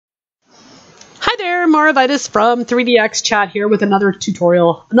Hi there, MaraVitus from 3DX Chat here with another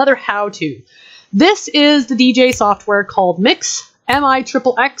tutorial, another how-to. This is the DJ software called MIXXX,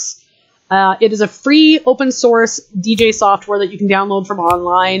 MIXXX. It is a free open source DJ software that you can download from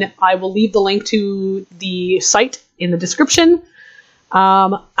online. I will leave the link to the site in the description.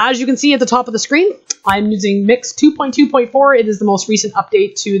 As you can see at the top of the screen, I'm using MIXXX 2.2.4. It is the most recent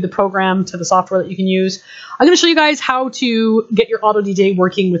update to the program, to the software that you can use. I'm going to show you guys how to get your auto DJ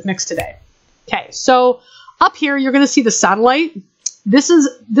working with MIXXX today. Okay, so up here you're going to see the satellite. This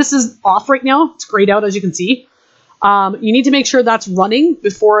is off right now. It's grayed out, as you can see. You need to make sure that's running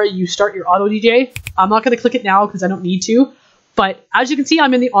before you start your auto DJ. I'm not going to click it now because I don't need to. But as you can see,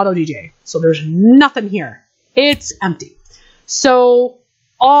 I'm in the auto DJ. So there's nothing here. It's empty. So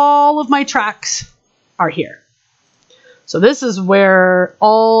all of my tracks are here. So this is where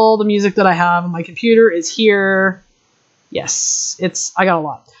all the music that I have on my computer is here. Yes, I got a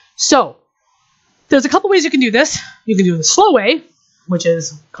lot. So there's a couple ways you can do this. You can do the slow way, which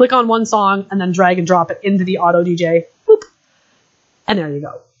is click on one song and then drag and drop it into the auto DJ. Boop. And there you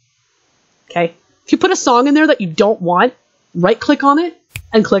go. Okay. If you put a song in there that you don't want, right click on it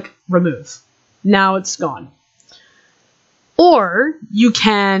and click remove. Now it's gone. Or you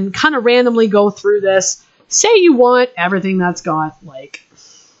can kind of randomly go through this. Say you want everything that's got like,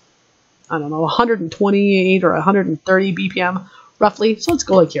 I don't know, 128 or 130 BPM roughly. So let's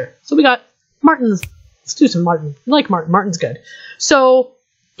go like here. So we got Martin's. Let's do some Martin. You like Martin. Martin's good. So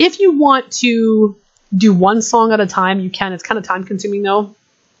if you want to do one song at a time, you can. It's kind of time consuming though.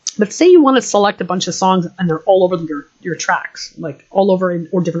 But say you want to select a bunch of songs and they're all over your tracks, like all over in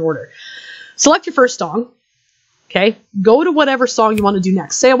or different order. Select your first song. Okay. Go to whatever song you want to do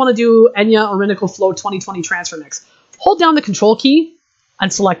next. Say I want to do Enya Orinoco Flow 2020 Transfer Mix. Hold down the control key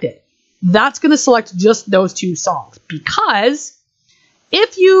and select it. That's going to select just those two songs, because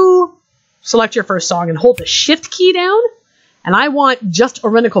if you select your first song and hold the shift key down, and I want just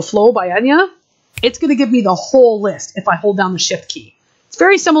Orinoco Flow by Enya, it's going to give me the whole list if I hold down the shift key. It's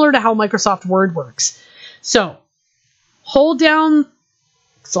very similar to how Microsoft Word works. So hold down,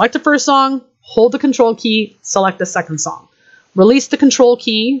 select the first song, hold the control key, select the second song. Release the control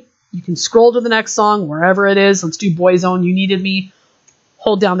key. You can scroll to the next song, wherever it is. Let's do Boyzone, You Needed Me.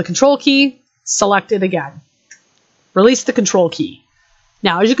 Hold down the control key, select it again. Release the control key.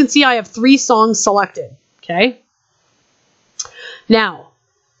 Now, as you can see, I have 3 songs selected, okay? Now,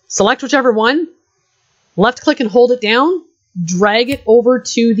 select whichever one, left click and hold it down, drag it over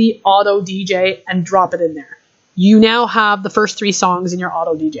to the auto DJ and drop it in there. You now have the first 3 songs in your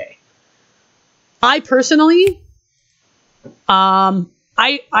auto DJ. I personally, I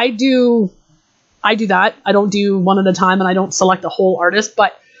do that. I don't do one at a time and I don't select a whole artist,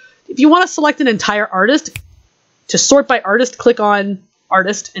 but if you want to select an entire artist, to sort by artist, click on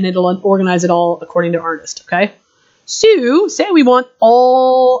artist and it'll organize it all according to artist, okay? So, say we want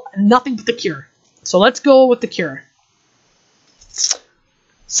nothing but The Cure. So let's go with The Cure.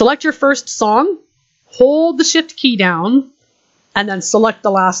 Select your first song, hold the shift key down, and then select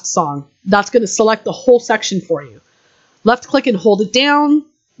the last song. That's going to select the whole section for you. Left click and hold it down,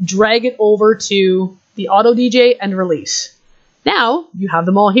 drag it over to the auto DJ and release. Now, you have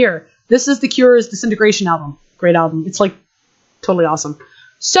them all here. This is The Cure's Disintegration album. Great album. It's like totally awesome.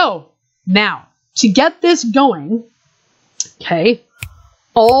 So now to get this going, okay,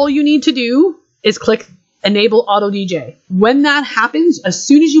 all you need to do is click enable auto DJ. When that happens, as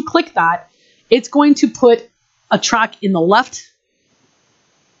soon as you click that, it's going to put a track in the left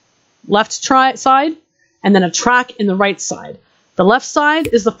side and then a track in the right side. The left side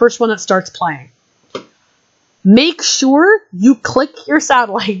is the first one that starts playing. Make sure you click your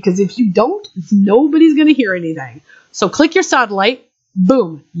satellite, because if you don't, nobody's going to hear anything. So click your satellite,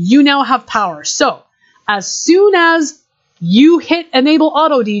 boom, you now have power. So as soon as you hit enable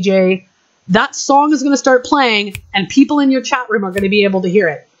auto DJ, that song is going to start playing and people in your chat room are going to be able to hear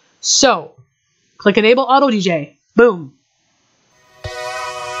it. So click enable auto DJ, boom. Hey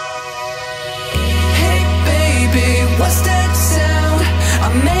baby, what's that sound? I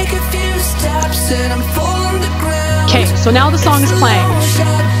make a few steps and I'm full on the ground. Okay, so now the song is playing.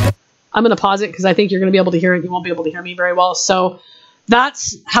 I'm going to pause it because I think you're going to be able to hear it. You won't be able to hear me very well. So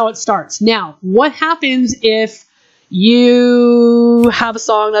that's how it starts. Now, what happens if you have a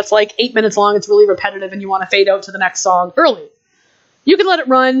song that's like 8 minutes long, it's really repetitive, and you want to fade out to the next song early? You can let it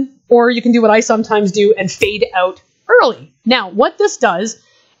run, or you can do what I sometimes do and fade out early. Now, what this does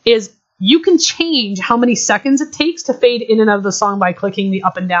is you can change how many seconds it takes to fade in and out of the song by clicking the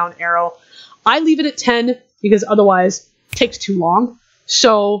up and down arrow. I leave it at 10 because otherwise it takes too long.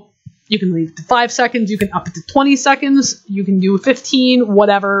 So you can leave it to 5 seconds, you can up it to 20 seconds, you can do 15,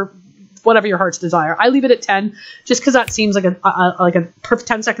 whatever. whatever your heart's desire. I leave it at 10 just because that seems like a perfect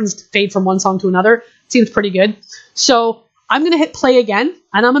 10 seconds to fade from one song to another. Seems pretty good. So I'm going to hit play again,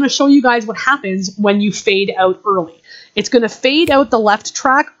 and I'm going to show you guys what happens when you fade out early. It's going to fade out the left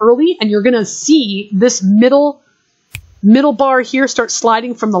track early, and you're going to see this middle bar here start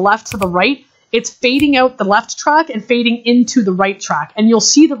sliding from the left to the right. It's fading out the left track and fading into the right track, and you'll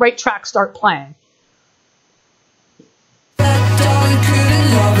see the right track start playing.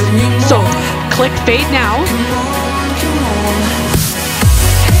 So, click fade now.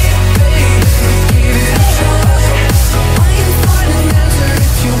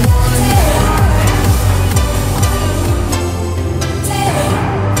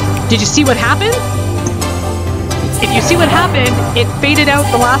 Did you see what happened? If you see what happened, it faded out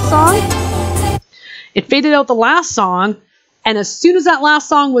the last song. It faded out the last song, and as soon as that last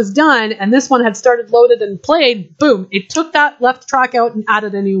song was done, and this one had started loaded and played, boom, it took that left track out and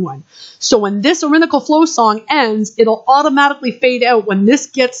added a new one. So when this Orinoco Flow song ends, it'll automatically fade out. When this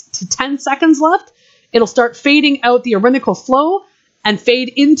gets to 10 seconds left, it'll start fading out the Orinoco Flow and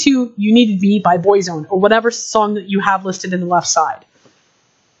fade into You Needed Me by Boyzone, or whatever song that you have listed in the left side.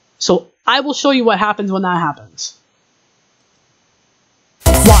 So I will show you what happens when that happens.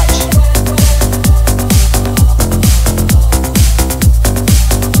 Watch.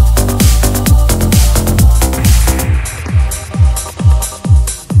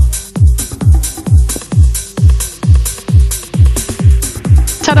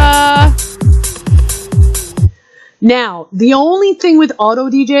 Ta-da! Now, the only thing with Auto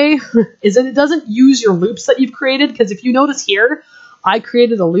DJ is that it doesn't use your loops that you've created, because if you notice here, I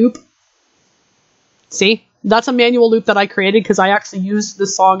created a loop. See? That's a manual loop that I created because I actually used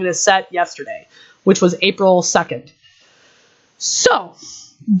this song in a set yesterday, which was April 2nd. So,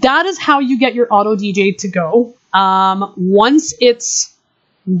 that is how you get your Auto DJ to go. Once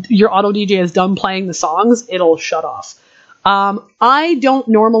your Auto DJ is done playing the songs, it'll shut off. I don't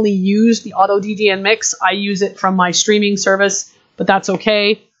normally use the Auto DJ and Mix. I use it from my streaming service, but that's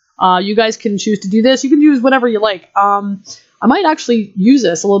okay. You guys can choose to do this. You can use whatever you like. I might actually use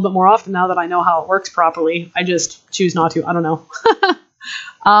this a little bit more often now that I know how it works properly. I just choose not to. I don't know.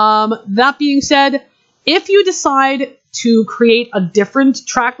 That being said, if you decide to create a different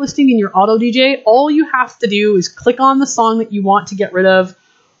track listing in your Auto DJ, all you have to do is click on the song that you want to get rid of,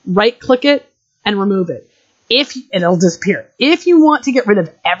 right-click it, and remove it. It'll disappear. If you want to get rid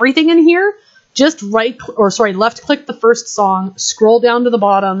of everything in here, just left-click the first song, scroll down to the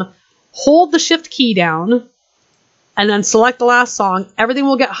bottom, hold the Shift key down, and then select the last song. Everything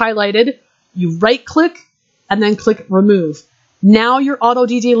will get highlighted. You right-click, and then click Remove. Now your Auto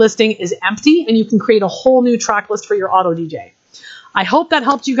DJ listing is empty, and you can create a whole new track list for your Auto DJ. I hope that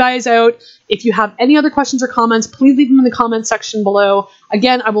helped you guys out. If you have any other questions or comments, please leave them in the comments section below.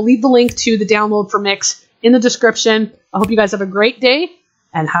 Again, I will leave the link to the download for MIXXX in the description. I hope you guys have a great day,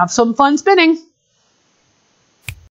 and have some fun spinning.